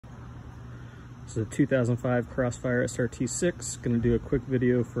This is a 2005 Crossfire Srt6. Going to do a quick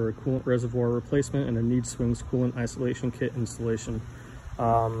video for a coolant reservoir replacement and a Needswings coolant isolation kit installation.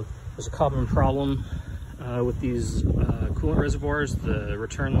 There's a common problem with these coolant reservoirs. The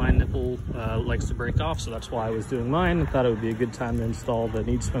return line nipple likes to break off, so that's why I was doing mine. I thought it would be a good time to install the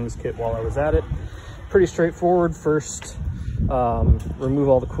Needswings kit while I was at it. Pretty straightforward. First, remove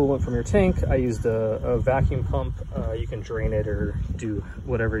all the coolant from your tank. I used a vacuum pump. You can drain it or do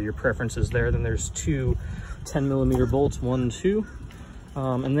whatever your preference is there. Then there's two 10mm bolts, 1 and 2.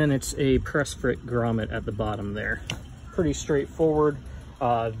 And then it's a press fit grommet at the bottom there. Pretty straightforward.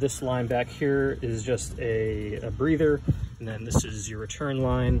 This line back here is just a breather, and then this is your return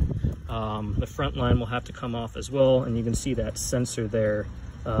line. The front line will have to come off as well, and you can see that sensor there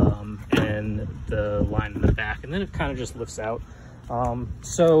and the line in the back, and then it kind of just lifts out.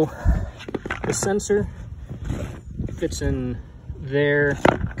 So the sensor fits in there,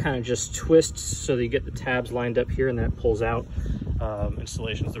 kind of just twists so that you get the tabs lined up here, and that pulls out.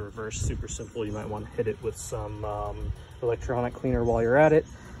 Installation is the reverse, super simple. You might want to hit it with some electronic cleaner while you're at it.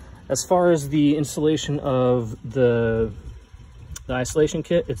 As far as the installation of the isolation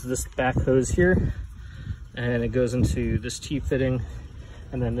kit, it's this back hose here, and it goes into this T-fitting,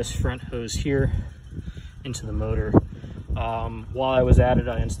 and then this front hose here into the motor. While I was at it,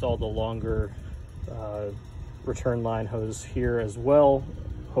 I installed a longer return line hose here as well.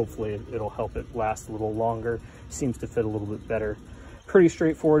 Hopefully it'll help it last a little longer. Seems to fit a little bit better. Pretty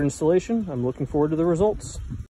straightforward installation. I'm looking forward to the results.